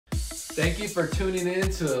Thank you for tuning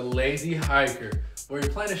in to Lazy Hiker, where we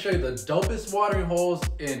plan to show you the dopest watering holes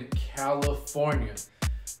in California.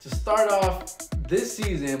 To start off this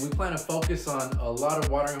season, we plan to focus on a lot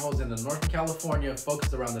of watering holes in the Northern California,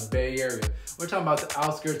 focused around the Bay Area. We're talking about the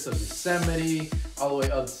outskirts of Yosemite, all the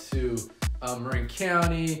way up to Marin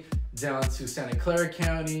County, down to Santa Clara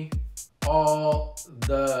County, all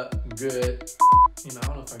the good, I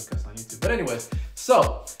don't know if I can cuss on YouTube, but anyways,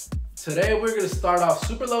 so today we're gonna start off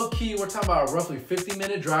super low key. We're talking about a roughly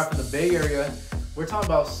 50-minute drive from the Bay Area. We're talking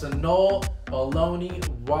about Sunol-Ohlone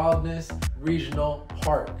Wildness Regional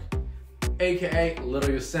Park, aka Little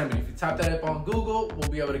Yosemite. If you type that up on Google, we'll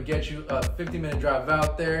be able to get you a 50-minute drive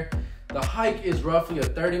out there. The hike is roughly a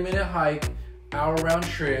 30-minute hike, hour round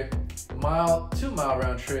trip, 2 mile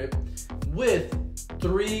round trip, with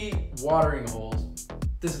 3 watering holes.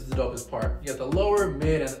 This is the dopest part. You got the lower,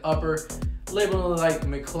 mid, and upper, labeled like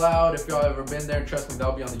McCloud. If y'all ever been there, trust me,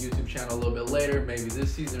 that'll be on the YouTube channel a little bit later, maybe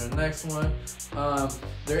this season or next one.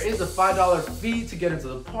 There is a $5 fee to get into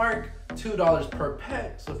the park, $2 per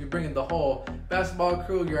pet. So if you're bringing the whole basketball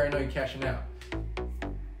crew, you already know you're cashing out.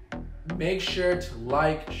 Make sure to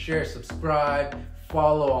like, share, subscribe,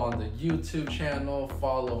 follow on the YouTube channel,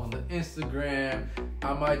 follow on the Instagram.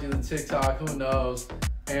 I might do the TikTok, who knows?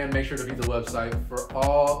 And make sure to view the website for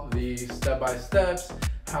all the step-by-steps,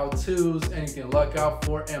 how-tos, anything to look out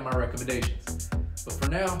for, and my recommendations. But for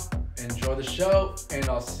now, enjoy the show, and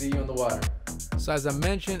I'll see you in the water. So as I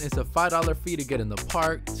mentioned, it's a $5 fee to get in the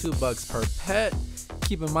park, $2 per pet.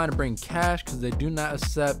 Keep in mind to bring cash because they do not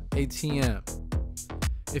accept ATM.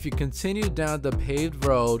 If you continue down the paved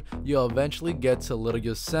road, you'll eventually get to Little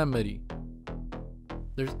Yosemite.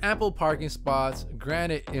 There's ample parking spots.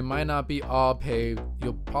 Granted, it might not be all paved.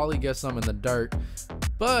 You'll probably get some in the dirt,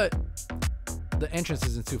 but the entrance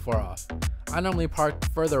isn't too far off. I normally park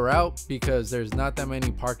further out because there's not that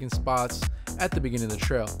many parking spots at the beginning of the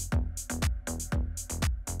trail.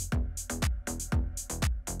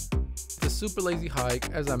 The super lazy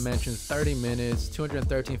hike, as I mentioned, 30 minutes,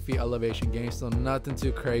 213 feet elevation gain, so nothing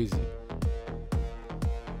too crazy.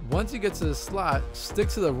 Once you get to the slot, stick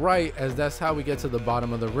to the right, as that's how we get to the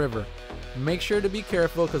bottom of the river. Make sure to be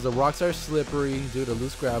careful because the rocks are slippery due to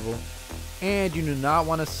loose gravel, and you do not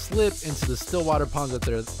want to slip into the still water ponds that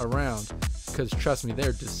they're around, because trust me,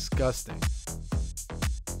 they're disgusting.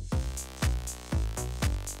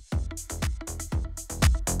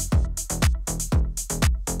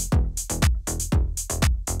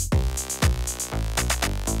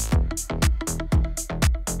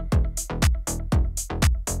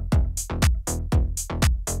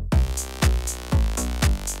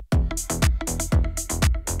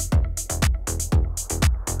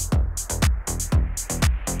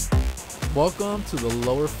 Welcome to the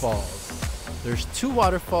lower falls. There's 2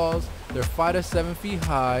 waterfalls. They're 5 to 7 feet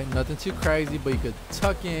high, nothing too crazy, but you could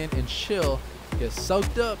tuck in and chill, get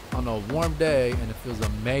soaked up on a warm day, and it feels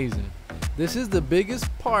amazing. This is the biggest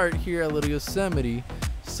part here at Little Yosemite,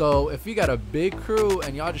 so if you got a big crew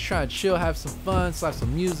and y'all just trying to chill, have some fun, slap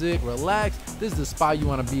some music, relax, this is the spot you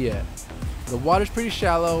want to be at. The water's pretty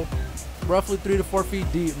shallow, roughly 3 to 4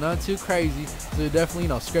 feet deep, nothing too crazy, so you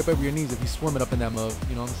definitely, scrape over your knees if you're swimming up in that mug,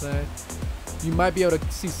 you know what I'm saying? You might be able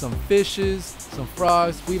to see some fishes, some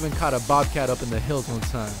frogs. We even caught a bobcat up in the hills one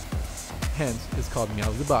time. Hence, it's called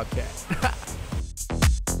Meow the Bobcat.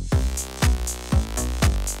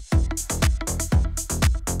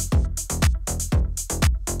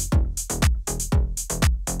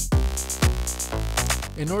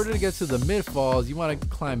 In order to get to the mid falls, you want to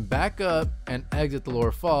climb back up and exit the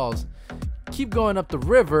lower falls. Keep going up the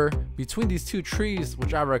river between these 2 trees,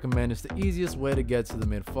 which I recommend is the easiest way to get to the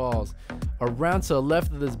mid falls. Around to the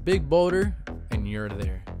left of this big boulder, and you're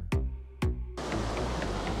there.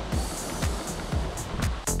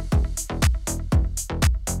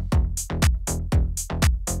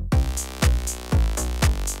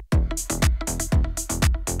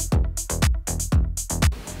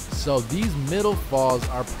 So these middle falls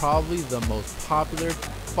are probably the most popular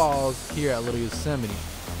falls here at Little Yosemite.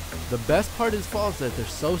 The best part of these falls is that they're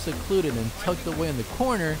so secluded and tucked away in the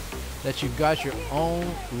corner that you got your own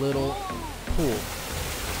little pool.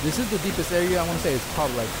 This is the deepest area. I want to say it's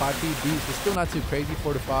probably like 5 feet deep. It's still not too crazy,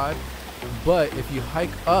 4 to 5. But if you hike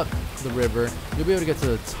up the river, you'll be able to get to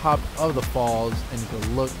the top of the falls and you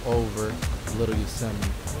can look over Little Yosemite,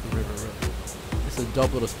 the river. It's a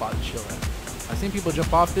dope little spot to chill at. I've seen people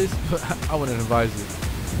jump off this, but I wouldn't advise it.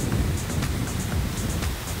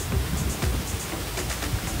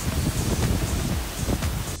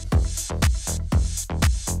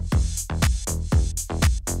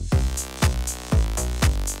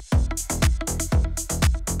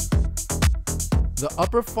 The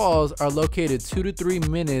upper falls are located 2 to 3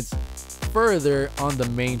 minutes further on the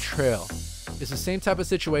main trail. It's the same type of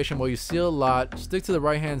situation where you see a lot, stick to the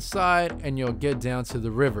right hand side and you'll get down to the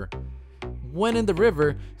river. When in the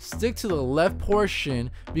river, stick to the left portion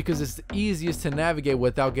because it's the easiest to navigate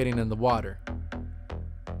without getting in the water.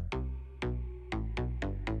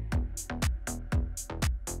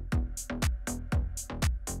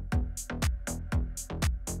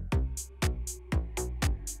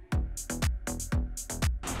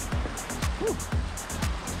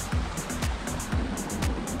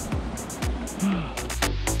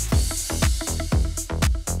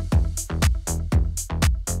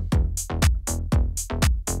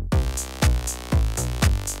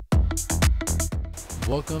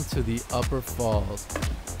 Welcome to the Upper Falls.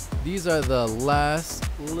 These are the last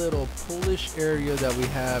little poolish area that we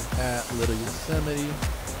have at Little Yosemite.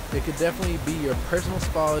 It could definitely be your personal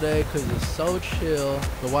spa day because it's so chill.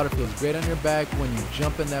 The water feels great on your back when you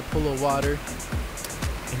jump in that pool of water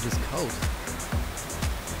and just coast.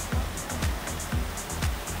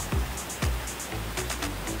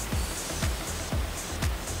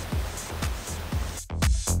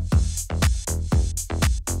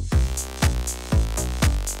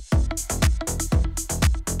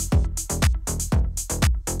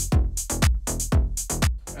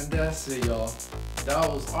 That's it, y'all. That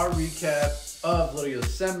was our recap of Little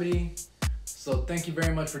Yosemite. So thank you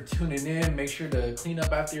very much for tuning in. Make sure to clean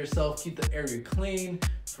up after yourself. Keep the area clean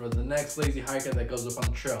for the next lazy hiker that goes up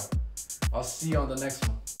on the trail. I'll see you on the next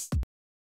one.